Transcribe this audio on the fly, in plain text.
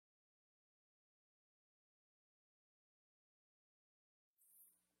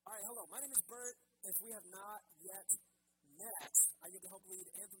right, hello. My name is Bert. If we have not yet met, I get to help lead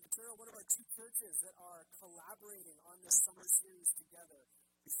Anthem Ventura, one of our two churches that are collaborating on this summer series together.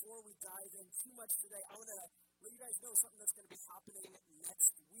 Before we dive in too much today, I want to let you guys know something that's going to be happening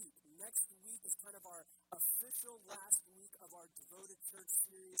next week. Next week is kind of our official last week of our Devoted Church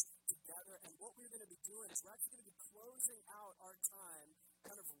series together, and what we're going to be doing is we're actually going to be closing out our time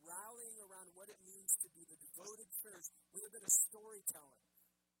kind of rallying around what it means to be the devoted church with a bit of storytelling.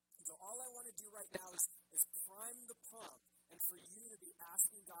 So all I want to do right now is prime the pump and for you to be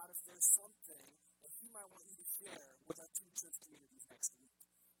asking God if there's something that He might want you to share with our two church communities next week.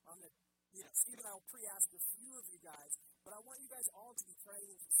 Steve and I will pre-ask a few of you guys, but I want you guys all to be praying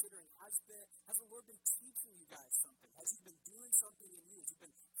and considering, has the Lord been teaching you guys something? Has He been doing something in you? Has He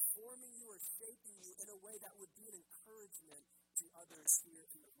been forming you or shaping you in a way that would be an encouragement to others here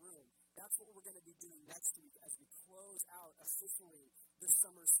in the room? That's what we're going to be doing next week as we close out officially this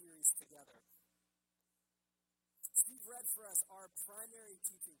summer series together. Steve read for us our primary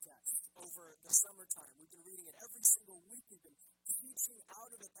teaching text over the summertime. We've been reading it every single week. We've been teaching out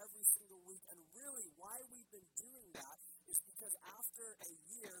of it every single week. And really, why we've been doing that is because after a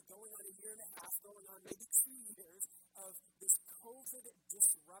year, going on a year and a half, going on maybe 2 years of this COVID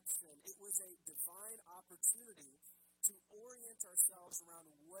disruption, it was a divine opportunity to orient ourselves around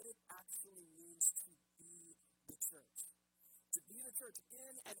what it actually means to be the church. To be the church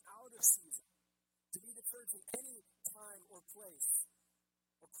in and out of season. To be the church in any time or place,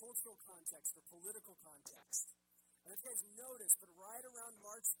 or cultural context, or political context. And if you guys noticed, but right around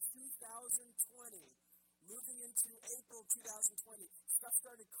March 2020, moving into April 2020, stuff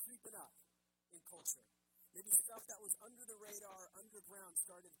started creeping up in culture. Maybe stuff that was under the radar, underground,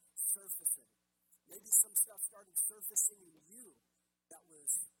 started surfacing. Maybe some stuff started surfacing in you that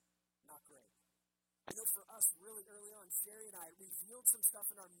was not great. I know for us, really early on, Sherry and I revealed some stuff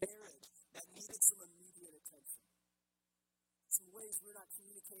in our marriage that needed some immediate attention. Some ways we're not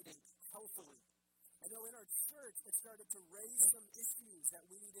communicating healthily. I know in our church, it started to raise some issues that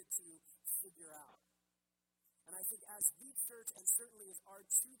we needed to figure out. And I think as the church, and certainly as our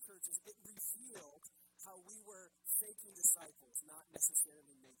two churches, it revealed how we were faking disciples, not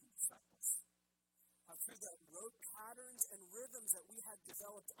necessarily making disciples. How through the rote patterns and rhythms that we had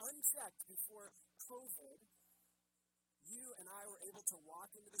developed unchecked before COVID, you and I were able to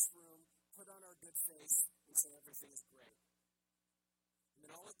walk into this room, put on our good face, and say everything is great. And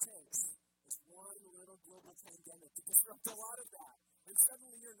then all it takes is one little global pandemic to disrupt a lot of that. And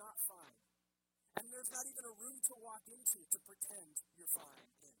suddenly you're not fine. And there's not even a room to walk into to pretend you're fine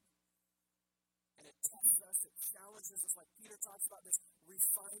in. And it tests us, it challenges us, like Peter talks about this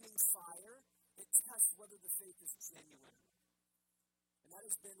refining fire. It tests whether the faith is genuine. And that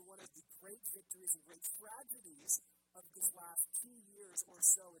has been one of the great victories and great tragedies of this last 2 years or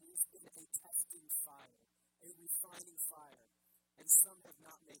so. It has been a testing fire, a refining fire. And some have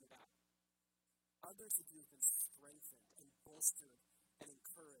not made it out. Others of you have been strengthened and bolstered and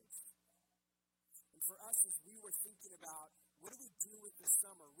encouraged. And for us, as we were thinking about what do we do with this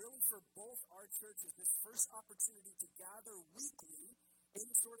summer, really for both our churches, this first opportunity to gather weekly in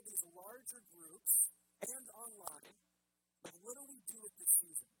sort of these larger groups and online, like what do we do with this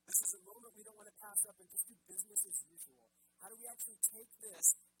season? This is a moment we don't want to pass up and just do business as usual. How do we actually take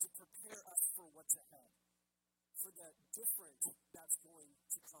this to prepare us for what's ahead? For the different that's going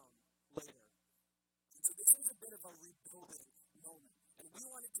to come later. And so this is a bit of a rebuilding moment. And we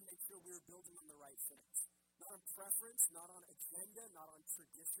wanted to make sure we were building on the right things. Not on preference, not on agenda, not on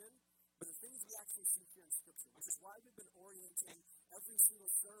tradition, but the things we actually see here in Scripture, which is why we've been orienting every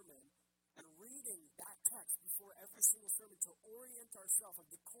single sermon and reading that text before every single sermon to orient ourselves of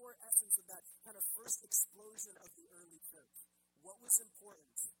the core essence of that kind of first explosion of the early church. What was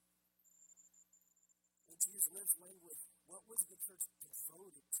important? And to use Liv's language, what was the church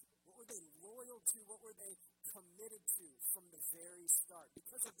devoted to? What were they loyal to? What were they committed to from the very start?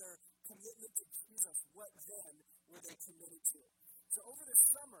 Because of their commitment to Jesus, what then were they committed to? So over the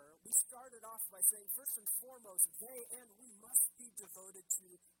summer, we started off by saying, first and foremost, they and we must be devoted to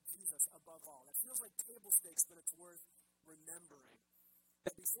Jesus above all. It feels like table stakes, but it's worth remembering.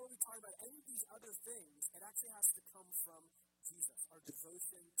 That before we talk about any of these other things, it actually has to come from Jesus, our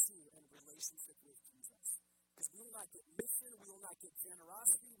devotion to and relationship with Jesus. Because we will not get mission, we will not get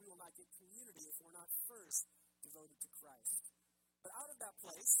generosity, we will not get community if we're not first devoted to Christ. But out of that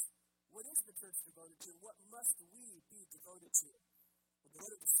place, what is the church devoted to? What must we be devoted to? We're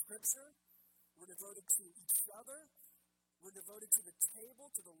devoted to Scripture. We're devoted to each other. We're devoted to the table,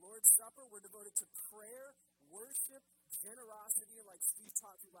 to the Lord's Supper. We're devoted to prayer, worship, generosity. Like Steve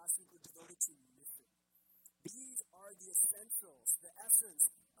taught you last week, we're devoted to mission. These are the essentials, the essence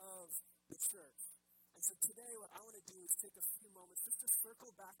of the church. And so today what I want to do is take a few moments just to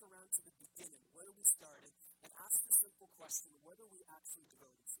circle back around to the beginning, where we started, and ask the simple question, what are we actually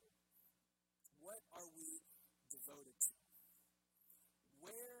devoted to? What are we devoted to?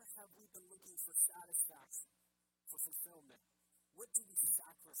 Where have we been looking for satisfaction, for fulfillment? What do we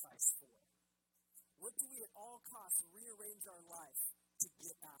sacrifice for? What do we at all costs rearrange our life to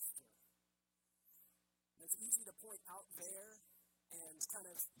get after? And it's easy to point out there and kind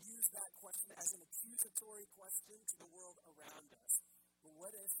of use that question as an accusatory question to the world around us. But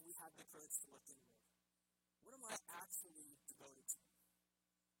what if we had the courage to look inward? What am I actually devoted to?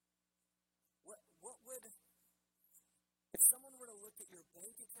 What would, if someone were to look at your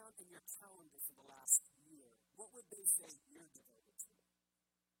bank account and your calendar for the last year, what would they say you're devoted to?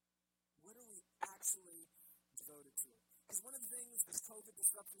 What are we actually devoted to? Because one of the things this COVID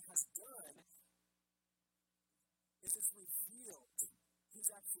disruption has done is it's revealed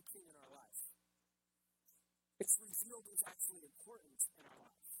who's actually king in our life. It's revealed who's actually important in our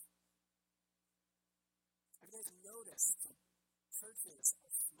life. Have you guys noticed churches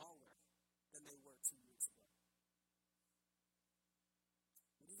are smaller than they were 2 years ago?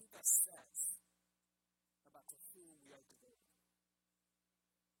 What do you think that says about to whom we are devoted?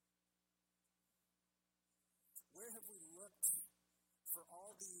 Where have we looked for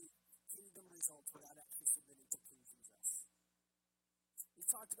all the kingdom results without actually submitting to King Jesus?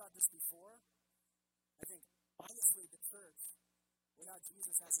 We've talked about this before. I think, honestly, the church, without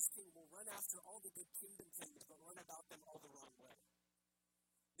Jesus as its king, will run after all the good kingdom things, but run about them all the wrong way.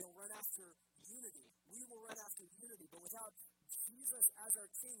 They'll run after unity. We will run after unity, but without Jesus as our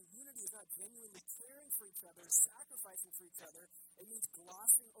king, unity is not genuinely caring for each other, sacrificing for each other. It means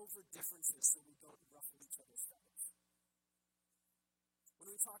glossing over differences so we don't ruffle each other's feathers.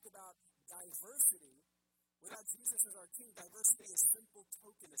 When we talk about diversity, without Jesus as our king, diversity is simple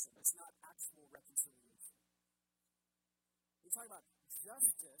tokenism. It's not actual reconciliation. We talk about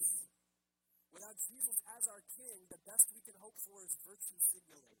justice. Without Jesus as our king, the best we can hope for is virtue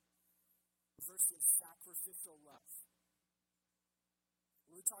signaling versus sacrificial love.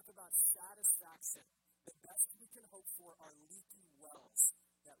 When we talk about satisfaction, the best we can hope for are leaky wells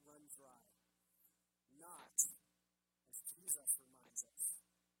that run dry. Not, as Jesus reminds us,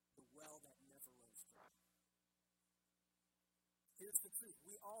 the well that never runs dry. Here's the truth.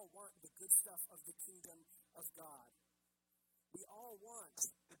 We all want the good stuff of the kingdom of God. We all want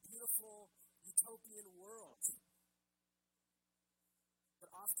the beautiful utopian world. But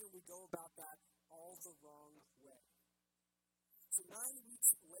often we go about that all the wrong way. So 9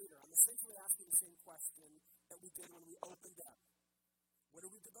 weeks later, I'm essentially asking the same question that we did when we opened up. What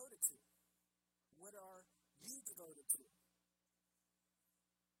are we devoted to? What are you devoted to?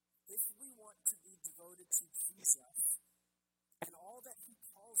 If we want to be devoted to Jesus and all that he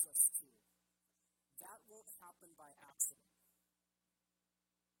calls us to, that won't happen by accident.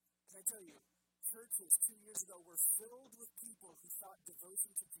 Can I tell you, churches 2 years ago were filled with people who thought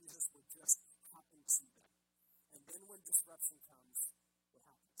devotion to Jesus would just happen to them. And then when disruption comes, what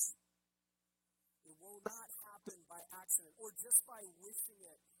happens? It will not happen by accident or just by wishing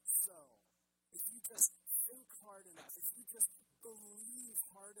it so. If you just think hard enough, if you just believe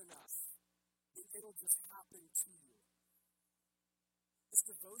hard enough, it'll just happen to you. This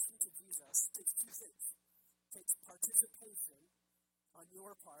devotion to Jesus takes two things. It takes participation on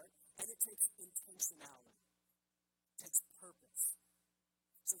your part, and it takes intentionality. It takes purpose.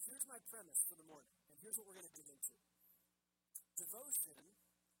 So here's my premise for the morning, and here's what we're going to dig into. Devotion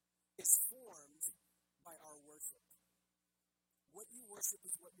is formed by our worship. What you worship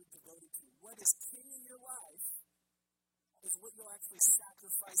is what you're devoted to. What is king in your life is what you'll actually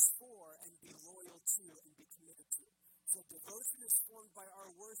sacrifice for and be loyal to and be committed to. So devotion is formed by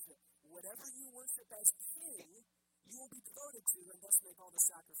our worship. Whatever you worship as king, you will be devoted to and thus make all the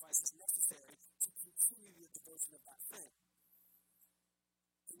sacrifices necessary to continue your devotion of that thing.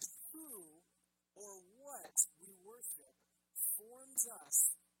 And who or what we worship forms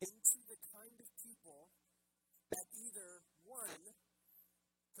us into the kind of people that either, one,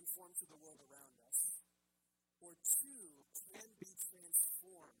 conform to the world around us, or two, can be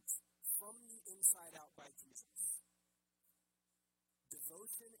transformed from the inside out by Jesus.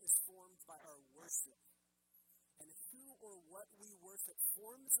 Devotion is formed by our worship. And who or what we worship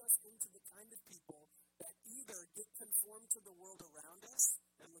forms us into the kind of people that either get conformed to the world around us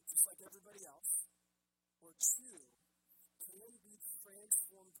and look just like everybody else, or two, can be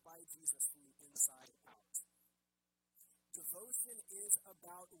transformed by Jesus from the inside out. Devotion is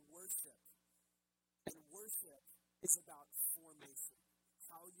about worship, and worship is about formation,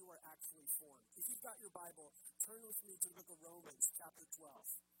 how you are actually formed. If you've got your Bible, turn with me to the book of Romans, chapter 12.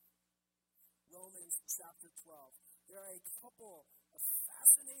 Romans, chapter 12. There are a couple of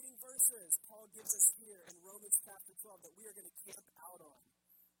fascinating verses Paul gives us here in Romans, chapter 12, that we are going to camp out on.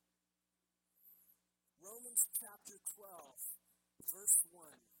 Romans, chapter 12, verse 1.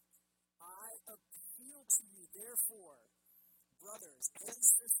 I appeal to you, therefore, brothers and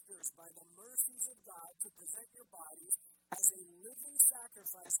sisters, by the mercies of God, to present your bodies as a living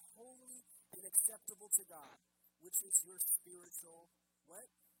sacrifice, holy and acceptable to God, which is your spiritual, what?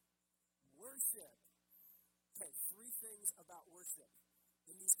 Worship. Okay, three things about worship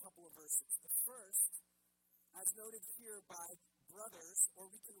in these couple of verses. The first, as noted here by brothers, or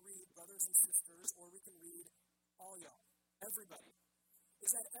we can read brothers and sisters, or we can read all y'all, everybody,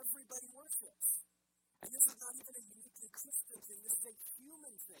 is that everybody worships. And this is not even a uniquely Christian thing. This is a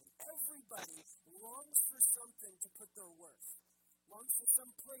human thing. Everybody longs for something to put their worth. Longs for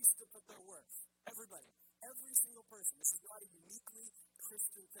some place to put their worth. Everybody. Every single person. This is not a uniquely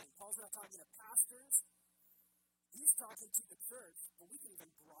Christian thing. Paul's not talking to pastors. He's talking to the church, but we can even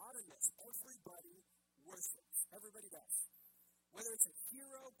broaden this. Everybody worships. Everybody does. Whether it's a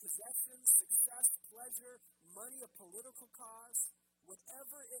hero, possession, success, pleasure, money, a political cause,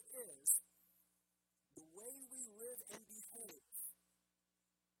 whatever it is, the way we live and behave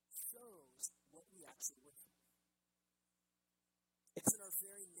shows what we actually worship. It's in our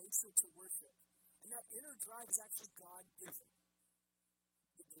very nature to worship. And that inner drive is actually God-given.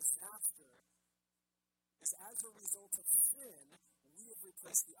 The disaster is as a result of sin, we have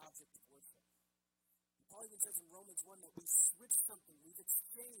replaced the object of worship. And Paul even says in Romans 1 that we switched something, we've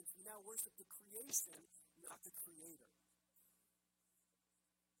exchanged, we now worship the creation, not the creator.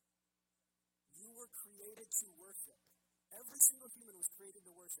 You were created to worship. Every single human was created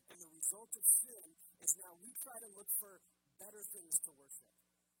to worship, and the result of sin is now we try to look for better things to worship.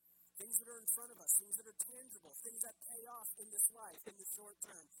 Things that are in front of us, things that are tangible, things that pay off in this life, in the short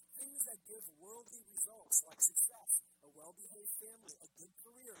term, things that give worldly results like success, a well-behaved family, a good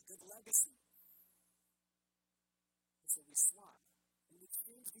career, a good legacy. And so we swap. And we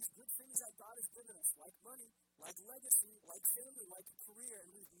exchange these good things that God has given us, like money, like legacy, like family, like a career, and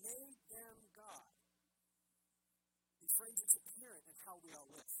we've made them God. And friends, it's apparent in how we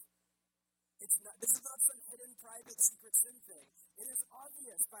all live. This is not some hidden, private, secret sin thing. It is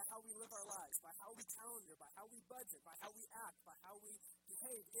obvious by how we live our lives, by how we calendar, by how we budget, by how we act, by how we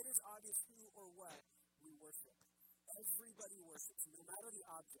behave. It is obvious who or what we worship. Everybody worships, no matter the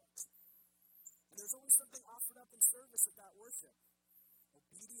object. And there's always something offered up in service of that worship.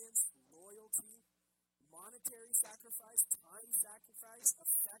 Obedience, loyalty, monetary sacrifice, time sacrifice,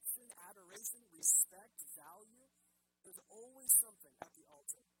 affection, adoration, respect, value. There's always something at the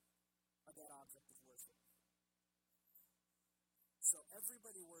altar of that object of worship. So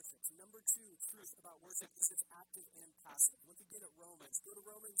everybody worships. Number two truth about worship is it's active and passive. Look again at Romans. Go to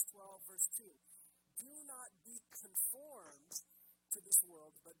Romans 12, verse 2. Do not be conformed to this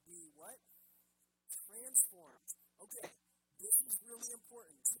world, but be what? Transformed. Okay, this is really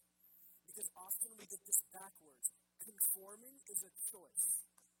important because often we get this backwards. Conforming is a choice.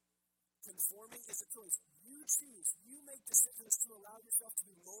 Conforming is a choice. You choose. You make decisions to allow yourself to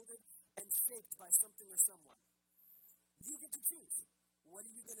be molded and shaped by something or someone. You get to choose. What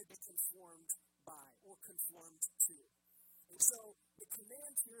are you going to be conformed by or conformed to? And so the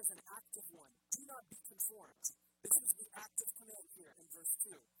command here is an active one. Do not be conformed. This is the active command here in verse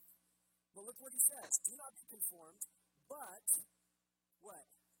 2. But look what he says. Do not be conformed, but what?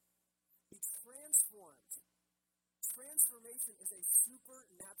 Be transformed. Transformation is a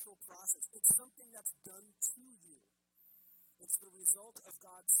supernatural process. It's something that's done to you. It's the result of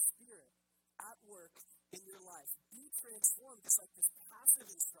God's Spirit at work in your life. Be transformed. It's like this passive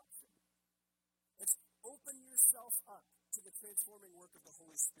instruction. It's open yourself up to the transforming work of the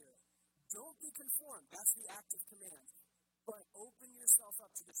Holy Spirit. Don't be conformed. That's the active command. But open yourself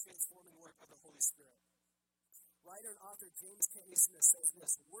up to the transforming work of the Holy Spirit. Writer and author James K. Smith says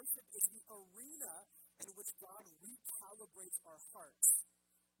this: worship is the arena in which God recalibrates our hearts,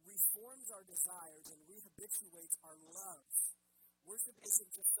 reforms our desires, and rehabituates our love. Worship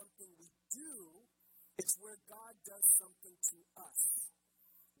isn't just something we do, it's where God does something to us.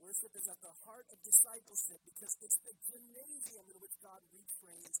 Worship is at the heart of discipleship because it's the gymnasium in which God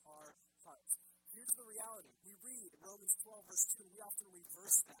retrains our hearts. Here's the reality. We read Romans 12, verse 2, we often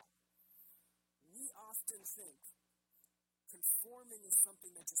reverse that. We often think conforming is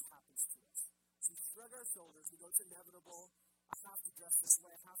something that just happens to us. So we shrug our shoulders, we go, it's inevitable. I have to dress this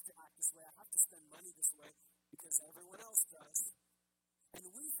way, I have to act this way, I have to spend money this way because everyone else does. And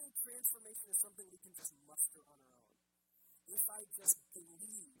we think transformation is something we can just muster on our own. If I just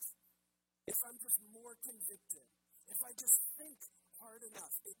believe just more convicted. If I just think hard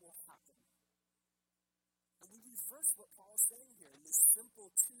enough, it will happen. And we reverse what Paul's saying here in these simple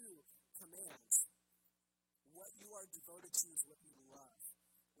two commands. What you are devoted to is what you love.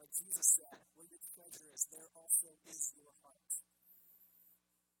 Like Jesus said, where your treasure is, there also is your heart.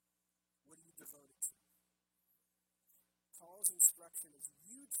 What are you devoted to? Paul's instruction is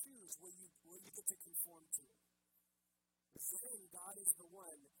you choose what you get to conform to. Then God is the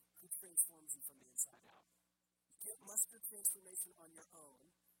one who transforms you from the inside out. You can't muster transformation on your own.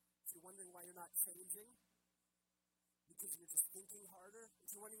 If you're wondering why you're not changing, because you're just thinking harder.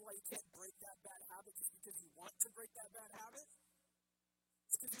 If you're wondering why you can't break that bad habit just because you want to break that bad habit,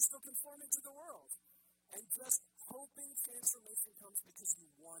 it's because you're still conforming to the world. And just hoping transformation comes because you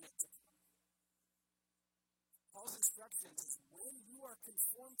want it to come. Paul's instructions is when you are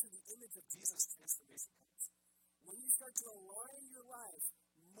conformed to the image of Jesus, transformation comes. When you start to align your life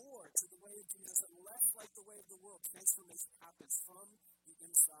more to the way of Jesus and less like the way of the world, transformation happens from the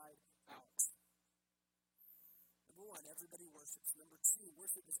inside out. Number one, everybody worships. Number two,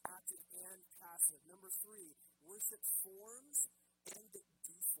 worship is active and passive. Number three, worship forms and it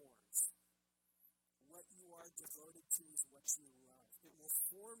deforms. What you are devoted to is what you love. It will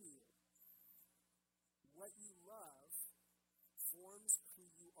form you. What you love forms who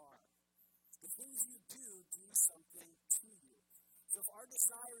you are. The things you do something to you. So if our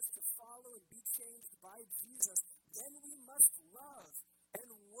desire is to follow and be changed by Jesus, then we must love and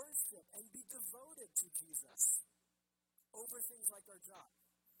worship and be devoted to Jesus over things like our job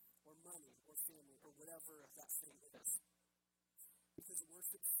or money or family or whatever that thing is. Because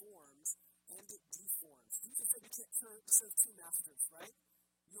worship forms and it deforms. Jesus said you can't serve two masters, right?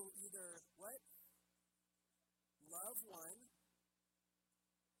 You'll either, what? Love one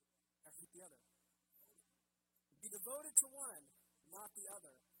or hate the other. Be devoted to one, not the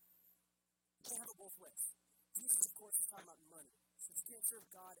other. You can't have it both ways. Jesus, of course, is talking about money. So you can't serve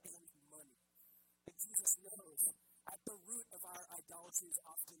God and money. And Jesus knows at the root of our idolatry is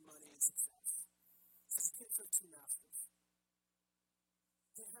often money and success. So you can't serve two masters.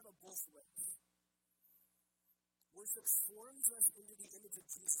 You can't have it both ways. Worship forms us into the image of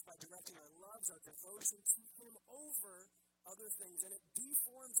Jesus by directing our loves, our devotion to Him over other things. And it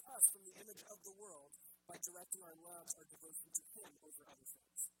deforms us from the image of the world by directing our loves, our devotion to Him over other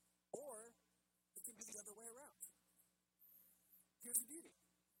things. Or it can be the other way around. Here's the beauty.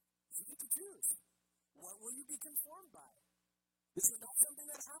 You get to choose. What will you be conformed by? This is not something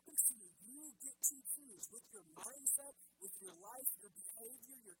that happens to you. You get to choose with your mindset, with your life, your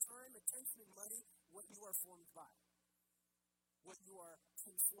behavior, your time, attention, and money, what you are formed by. What you are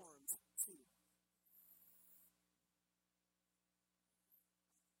conformed to.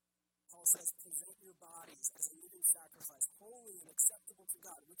 Paul says, present your bodies as a living sacrifice, holy and acceptable to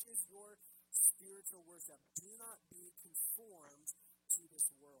God, which is your spiritual worship. Do not be conformed to this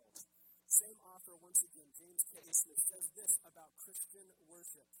world. Same author, once again, James K. Smith, says this about Christian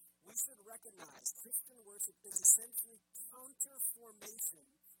worship. We should recognize Christian worship is essentially counter-formation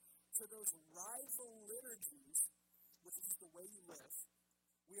to those rival liturgies, which is the way you live,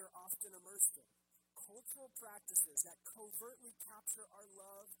 we are often immersed in. Cultural practices that covertly capture our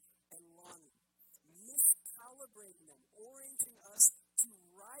love and longing, miscalibrating them, orienting us to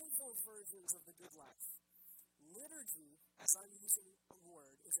rival versions of the good life. Liturgy, as I'm using a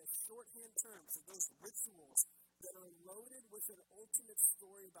word, is a shorthand term for those rituals that are loaded with an ultimate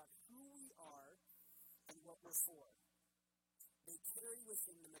story about who we are and what we're for. They carry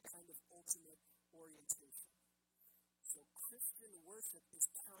within them a kind of ultimate orientation. So Christian worship is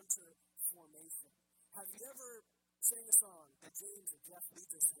counter-formation. Have you ever sang a song that James or Jeff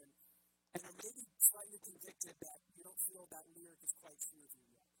leads us in, and are maybe slightly convicted that you don't feel that lyric is quite true of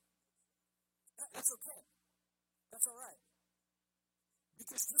you yet? That's okay. That's all right.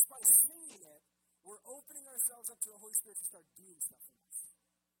 Because just by singing it, we're opening ourselves up to the Holy Spirit to start doing stuff in us.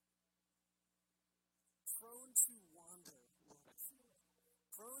 Prone to wander, Lord, I feel it.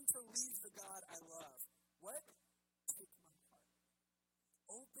 Prone to leave the God I love. What? Take my heart.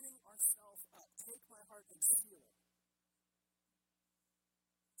 Opening ourselves up. Take my heart and seal it.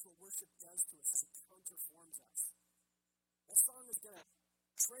 That's what worship does to us. It counterforms us. That song is going to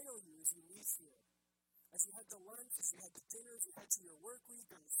trail you as you leave here. As you head to lunch, as you head to dinner, as you head to your work week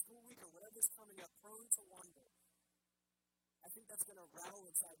or your school week or whatever's coming up, prone to wander. I think that's going to rattle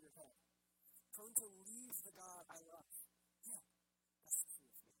inside your head. Prone to leave the God I love. Yeah, that's true of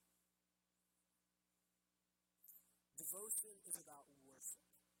me. Devotion is about worship.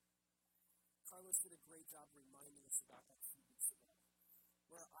 Carlos did a great job reminding us about that a few weeks ago.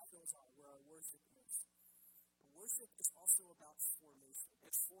 Where our idols are, where our worship is. Worship is also about formation.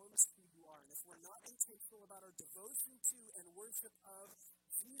 It forms who you are. And if we're about our devotion to and worship of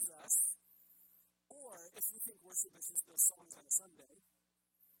Jesus, or if we think worship is just those songs on a Sunday,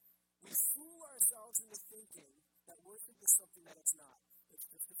 we fool ourselves into thinking that worship is something that it's not. It's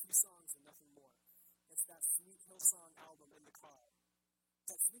just a few songs and nothing more. It's that sweet Hillsong album in the car.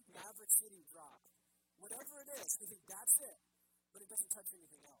 That sweet Maverick City drop. Whatever it is, we think that's it. But it doesn't touch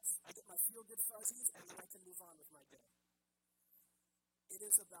anything else. I get my feel-good fuzzies, and then I can move on with my day. It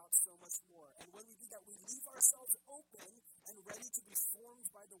is about so much more. And when we do that, we leave ourselves open and ready to be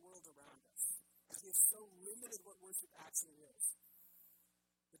formed by the world around us. Because we have so limited what worship actually is.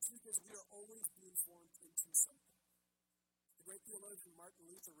 The truth is, we are always being formed into something. The great theologian Martin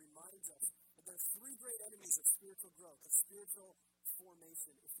Luther reminds us that there are three great enemies of spiritual growth, of spiritual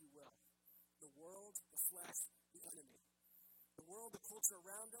formation, if you will. The world, the flesh, the enemy. The world, the culture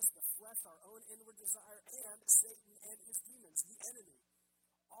around us, the flesh, our own inward desire, and Satan and his demons, the enemy.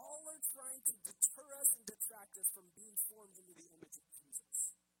 All are trying to deter us and detract us from being formed into the image of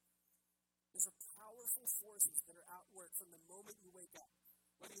Jesus. These are powerful forces that are at work from the moment you wake up,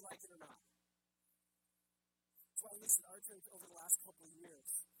 whether you like it or not. That's why, at least in our church over the last couple of years,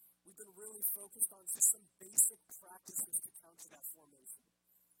 we've been really focused on just some basic practices to counter that formation.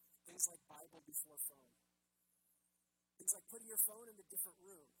 Things like Bible before phone. Things like putting your phone in a different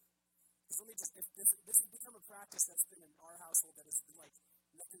room. Because let me just, if this has become a practice that's been in our household that has been like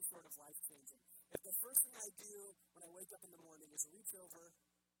nothing short of life-changing. If the first thing I do when I wake up in the morning is reach over,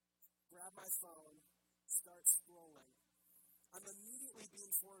 grab my phone, start scrolling, I'm immediately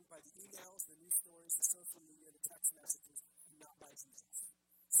being formed by the emails, the news stories, the social media, the text messages, and not by Jesus.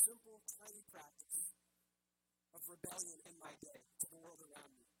 Simple, tiny practice of rebellion in my day to the world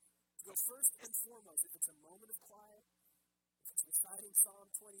around me. To go first and foremost, if it's a moment of quiet, if it's reciting Psalm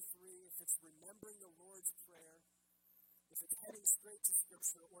 23, if it's remembering the Lord's Prayer, if it's heading straight to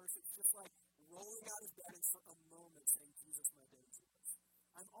Scripture, or if it's just like rolling out of bed and for a moment saying, Jesus, my day is yours.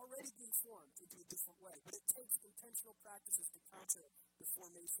 I'm already being formed into a different way, but it takes intentional practices to counter the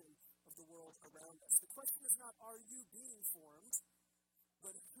formation of the world around us. The question is not, are you being formed,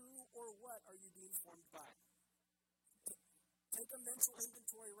 but who or what are you being formed by? Take a mental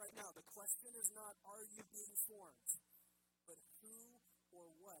inventory right now. The question is not, are you being formed, but who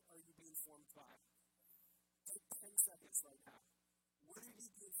or what are you being formed by? Take 10 seconds right now. What are you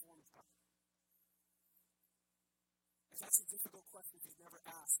being formed by? If that's a difficult question you've never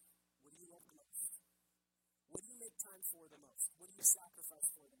asked, what do you love the most? What do you make time for the most? What do you sacrifice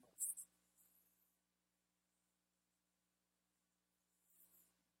for the most?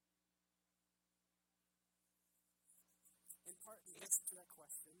 In part, the answer to that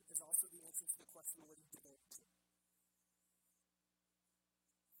question is also the answer to the question, what do you devote to?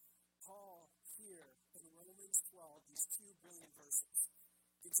 Paul, here in Romans 12, these two brilliant verses,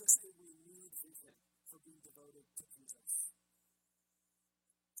 gives us a renewed vision for being devoted to Jesus.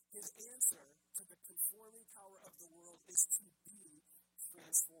 His answer to the conforming power of the world is to be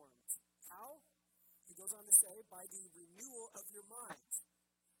transformed. How? He goes on to say, by the renewal of your mind.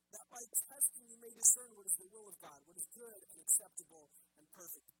 That by testing you may discern what is the will of God, what is good and acceptable and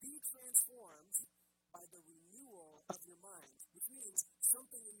perfect. Be transformed by the renewal of your mind, which means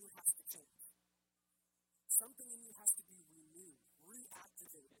something in you has to change. Something in you has to be renewed,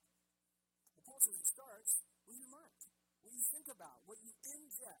 reactivated. The Paul says it starts with your mind. What you think about, what you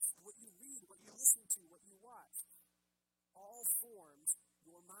ingest, what you read, what you listen to, what you watch, all forms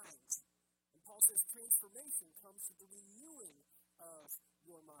your mind. And Paul says transformation comes through the renewing of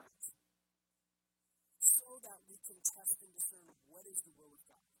your mind, so that we can test and discern what is the will of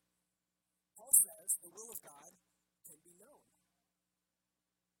God. Paul says the will of God can be known.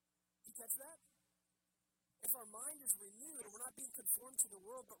 You catch that? If our mind is renewed and we're not being conformed to the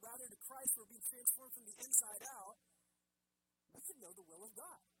world, but rather to Christ, we're being transformed from the inside out, we can know the will of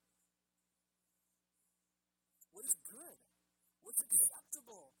God. What is good? What's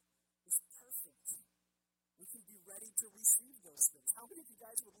acceptable? What's perfect? We can be ready to receive those things. How many of you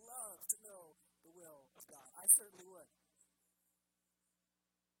guys would love to know the will of God? I certainly would.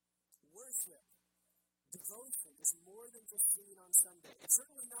 Worship, devotion is more than just singing on Sunday. It's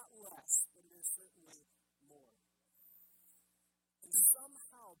certainly not less, but it is certainly more. And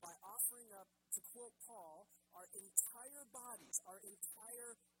somehow, by offering up, to quote Paul, our entire bodies, our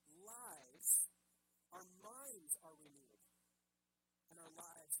entire lives, our minds are renewed, and our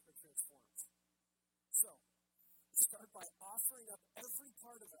lives are transformed. So, start by offering up every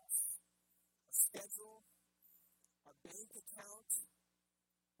part of us, our schedule, our bank account,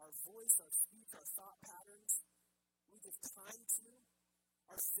 our voice, our speech, our thought patterns. We give time to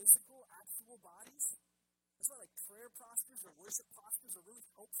our physical, actual bodies. That's why like prayer postures or worship postures are really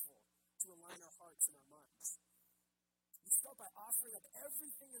helpful to align our hearts and our minds. We start by offering up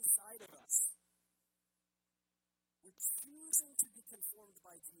everything inside of us. We're choosing to be conformed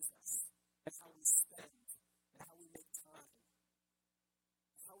by Jesus and how we spend and how we make time,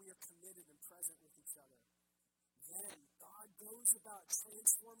 and how we are committed and present with each other. Then God goes about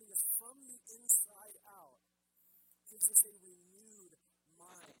transforming us from the inside out, gives us a renewed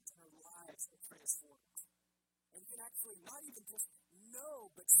mind, and our lives are transformed. And we can actually not even just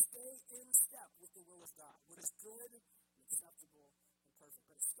know, but stay in step with the will of God, what is good and acceptable and perfect.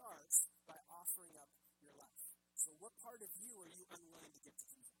 But it starts by offering up your life. So what part of you are you unwilling to give to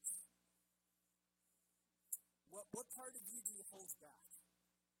Jesus? What part of you do you hold back?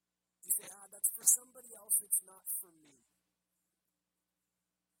 You say, that's for somebody else, it's not for me.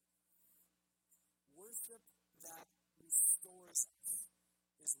 Worship that restores us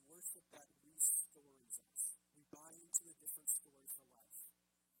is worship that restores us. We buy into a different story for life.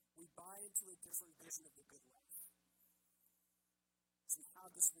 We buy into a different vision of the good life. So we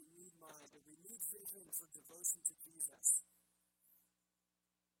have this renewed mind, a renewed vision for devotion to Jesus.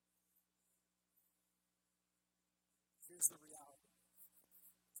 Here's the reality.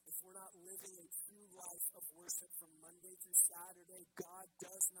 If we're not living a true life of worship from Monday through Saturday, God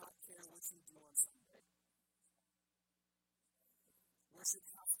does not care what you do on Sunday. Worship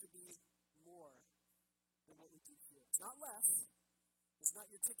has to be more than what we do here. It's not less. It's not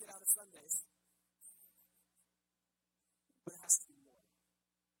your ticket out of Sundays. But it has to be more.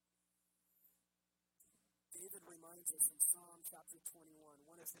 David reminds us in Psalm chapter 21,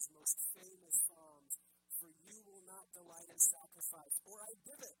 one of his most famous psalms, "For you will not delight in sacrifice, or I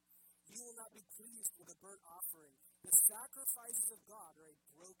give it. You will not be pleased with a burnt offering. The sacrifices of God are a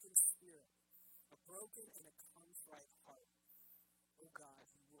broken spirit, a broken and a contrite heart. O God,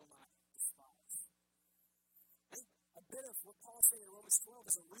 you will not despise." And a bit of what Paul's saying in Romans 12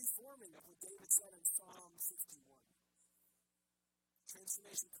 is a reforming of what David said in Psalm 61.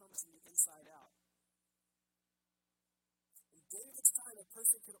 Transformation comes from the inside out. In David's time, a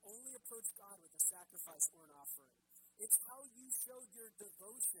person could only approach God with a sacrifice or an offering. It's how you showed your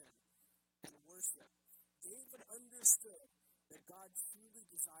devotion and worship. David understood that God truly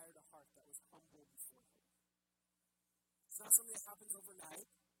desired a heart that was humble before him. It's not something that happens overnight.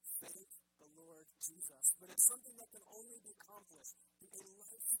 Thank the Lord Jesus. But it's something that can only be accomplished through a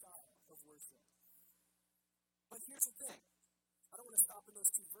lifestyle of worship. But here's the thing. I don't want to stop in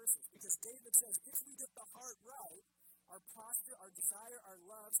those two verses, because David says, if we get the heart right, our posture, our desire, our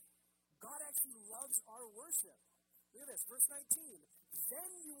love, God actually loves our worship. Look at this, verse 19. Then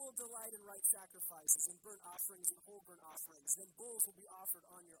you will delight in right sacrifices and burnt offerings and whole burnt offerings. Then bulls will be offered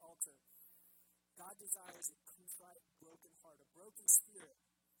on your altar. God desires a contrite, broken heart, a broken spirit.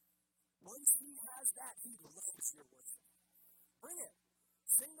 Once he has that, he loves your worship. Bring it.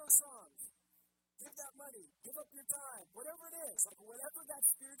 Sing those songs. Give that money. Give up your time. Whatever it is. Like whatever that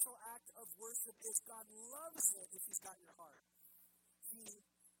spiritual act of worship is, God loves it if he's got your heart. He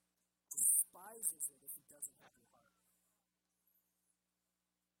despises it if he doesn't have your heart.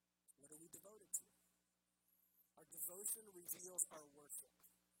 What are we devoted to? Our devotion reveals our worship.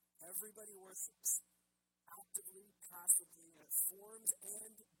 Everybody worships. Actively, passively, and it forms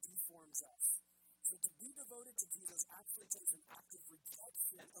and deforms us. So to be devoted to Jesus actually takes an active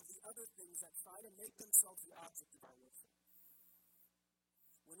rejection of the other things that try to make themselves the object of our worship.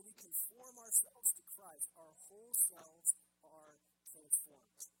 When we conform ourselves to Christ, our whole selves are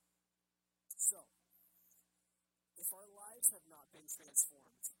transformed. So, if our lives have not been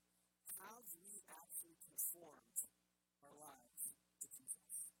transformed, have we actually conformed our lives to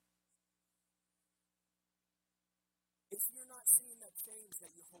Jesus? If you're not seeing that change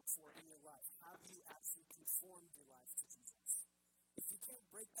that you hope for in your life, have you actually conformed your life to Jesus? If you can't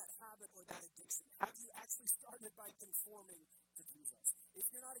break that habit or that addiction, have you actually started by conforming to Jesus? If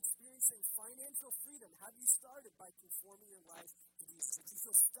you're not experiencing financial freedom, have you started by conforming your life to Jesus? If you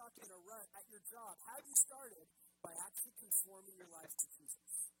feel stuck in a rut at your job, have you started by actually conforming your life to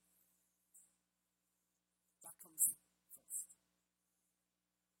Jesus? That comes first.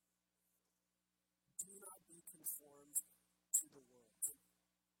 Do not be conformed to the world.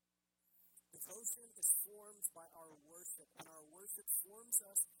 Devotion is formed by our worship, and our worship forms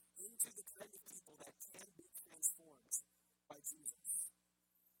us into the kind of people that can be transformed by Jesus.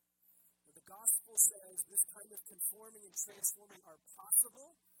 Now, the gospel says this kind of conforming and transforming are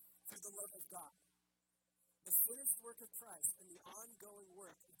possible through the love of God. The finished work of Christ and the ongoing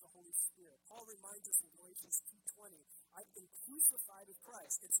work of the Holy Spirit. Paul reminds us in Galatians 2:20, I've been crucified with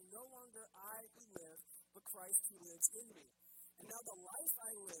Christ. It's no longer I who live, but Christ who lives in me. And now the life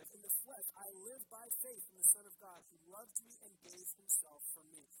I live in the flesh, I live by faith in the Son of God who loved me and gave himself for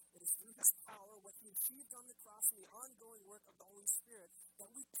me. It is through tremendous power, what he achieved on the cross and the ongoing work of the Holy Spirit, that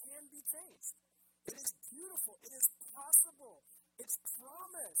we can be changed. It is beautiful. It is possible. It's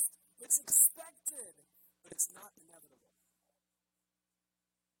promised. It's expected. But it's not inevitable.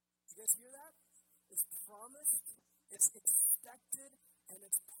 You guys hear that? It's promised, it's expected, and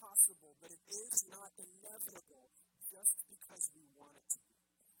it's possible. But it is not inevitable just because we want it to be.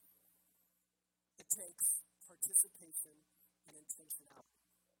 It takes participation and intentionality.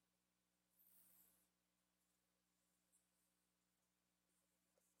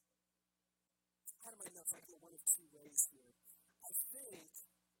 Out of my notes, I go one of two ways here. I think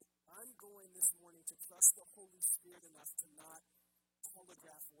I'm going this morning to trust the Holy Spirit enough to not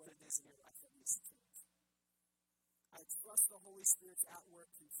telegraph what it is in your life that needs to change. I trust the Holy Spirit's at work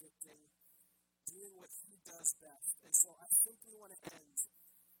convicting, doing what he does best. And so I simply want to end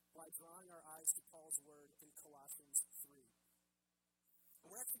by drawing our eyes to Paul's word in Colossians 3. And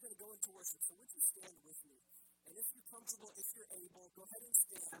we're actually going to go into worship, so would you stand with me? And if you're comfortable, if you're able, go ahead and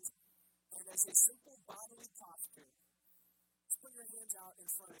stand. And as a simple bodily posture, just put your hands out in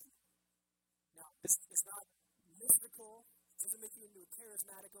front of you. Now, this is not mystical. It doesn't make you into a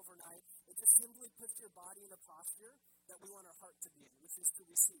charismatic overnight. It just simply puts your body in a posture that we want our heart to be in, which is to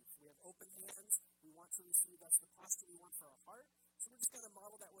receive. We have open hands. We want to receive. That's the posture we want for our heart. So we're just going to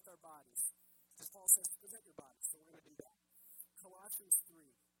model that with our bodies. As Paul says, present your body. So we're going to do that. Colossians 3.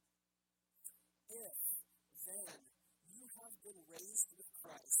 If, then, you have been raised with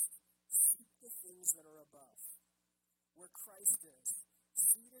Christ, seek the things that are above, where Christ is,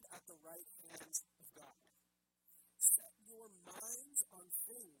 seated at the right hand of God. Set your minds on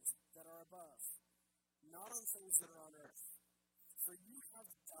things that are above, not on things that are on earth. For you have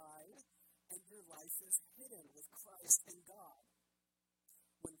died, and your life is hidden with Christ in God.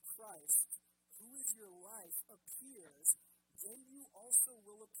 When Christ, who is your life, appears, then you also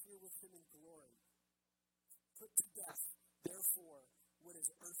will appear with him in glory. Put to death, therefore, what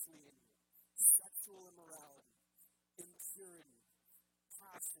is earthly in you: sexual immorality, impurity,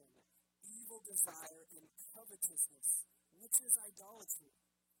 passion, evil desire, and covetousness, which is idolatry.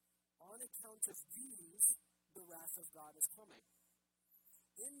 On account of these, the wrath of God is coming.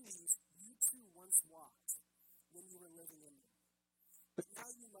 In these, you too once walked when you were living in them. But now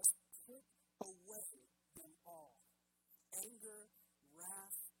you must put away them all: anger,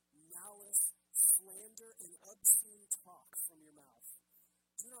 wrath, malice, slander, and obscene talk from your mouth.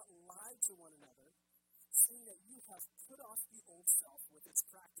 Do not lie to one another, saying that you have put off the old self with its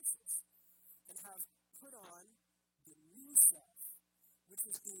practices, and have put on the new self, which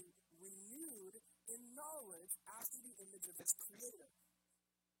is being renewed in knowledge after the image of its creator.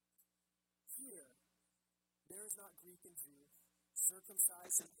 Here, there is not Greek and Jew,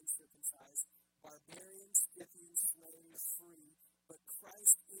 circumcised and uncircumcised, barbarian, Scythian, slave, free, but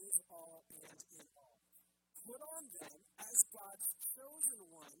Christ is all and in all. Put on then, as God's chosen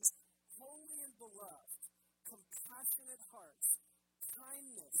ones, holy and beloved, compassionate hearts,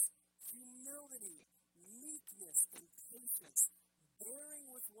 kindness, humility, meekness, and patience, bearing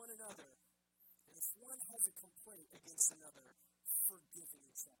with one another. And if one has a complaint against another, forgiving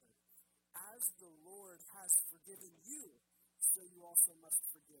each other. As the Lord has forgiven you, so you also must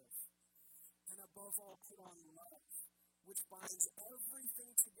forgive. And above all, put on love, which binds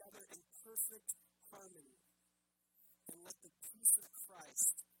everything together in perfect harmony. And let the peace of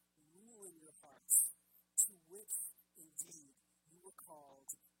Christ rule in your hearts, to which, indeed, you were called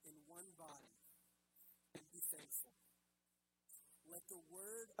in one body, and be thankful. Let the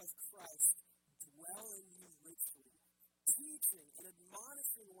word of Christ dwell in you richly, teaching and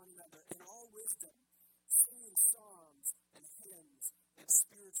admonishing one another in all wisdom, singing psalms and hymns and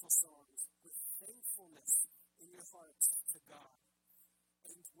spiritual songs with thankfulness in your hearts to God.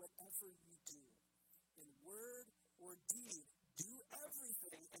 And whatever you do, in word or deed, do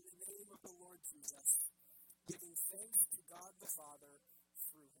everything in the name of the Lord Jesus, giving thanks to God the Father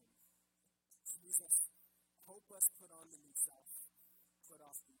through him. Jesus, help us put on the new self, put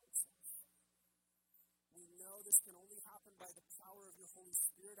off the old self. We know this can only happen by the power of your Holy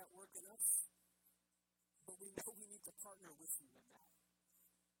Spirit at work in us, but we know we need to partner with you in that.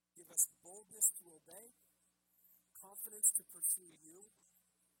 Give us boldness to obey, confidence to pursue you,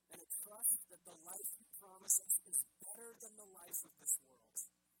 and a trust that the life you promise us is better than the life of this world.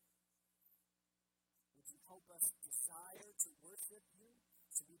 Would you help us desire to worship you,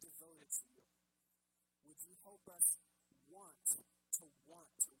 to be devoted to you? Would you help us want to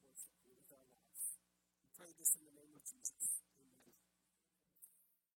worship you with our lives? We pray this in the name